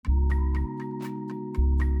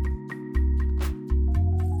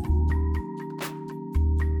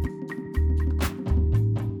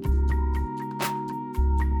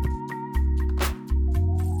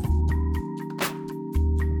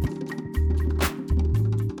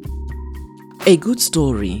A good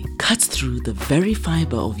story cuts through the very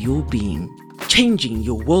fiber of your being, changing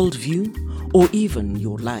your worldview or even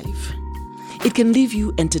your life. It can leave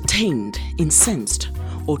you entertained, incensed,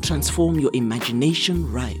 or transform your imagination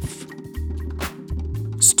rife.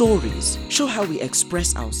 Stories show how we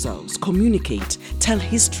express ourselves, communicate, tell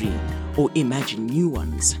history, or imagine new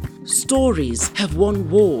ones. Stories have won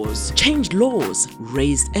wars, changed laws,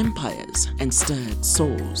 raised empires, and stirred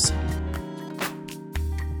souls.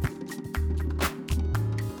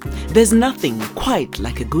 There's nothing quite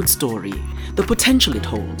like a good story. The potential it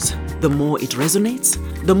holds, the more it resonates,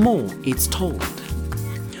 the more it's told.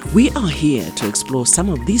 We are here to explore some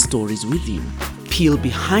of these stories with you. Peel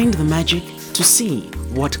behind the magic to see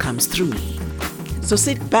what comes through. So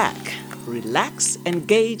sit back, relax,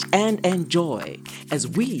 engage, and enjoy as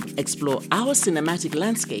we explore our cinematic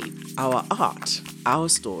landscape, our art, our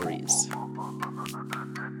stories.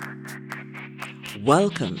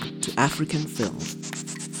 Welcome to African Film.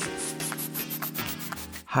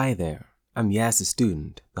 Hi there, I'm Yaz the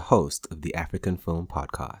Student, the host of the African Film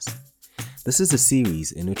Podcast. This is a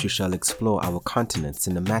series in which we shall explore our continent's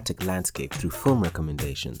cinematic landscape through film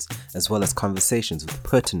recommendations, as well as conversations with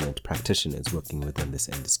pertinent practitioners working within this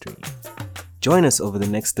industry. Join us over the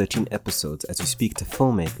next 13 episodes as we speak to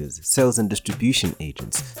filmmakers, sales and distribution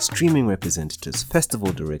agents, streaming representatives,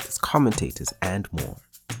 festival directors, commentators, and more.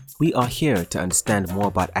 We are here to understand more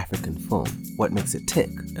about African film, what makes it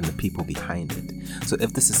tick, and the people behind it. So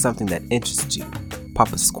if this is something that interests you,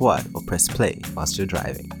 pop a squat or press play whilst you're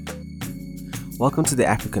driving. Welcome to the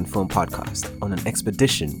African Film Podcast. On an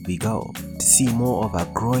expedition we go to see more of our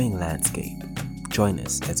growing landscape. Join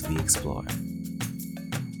us as we explore.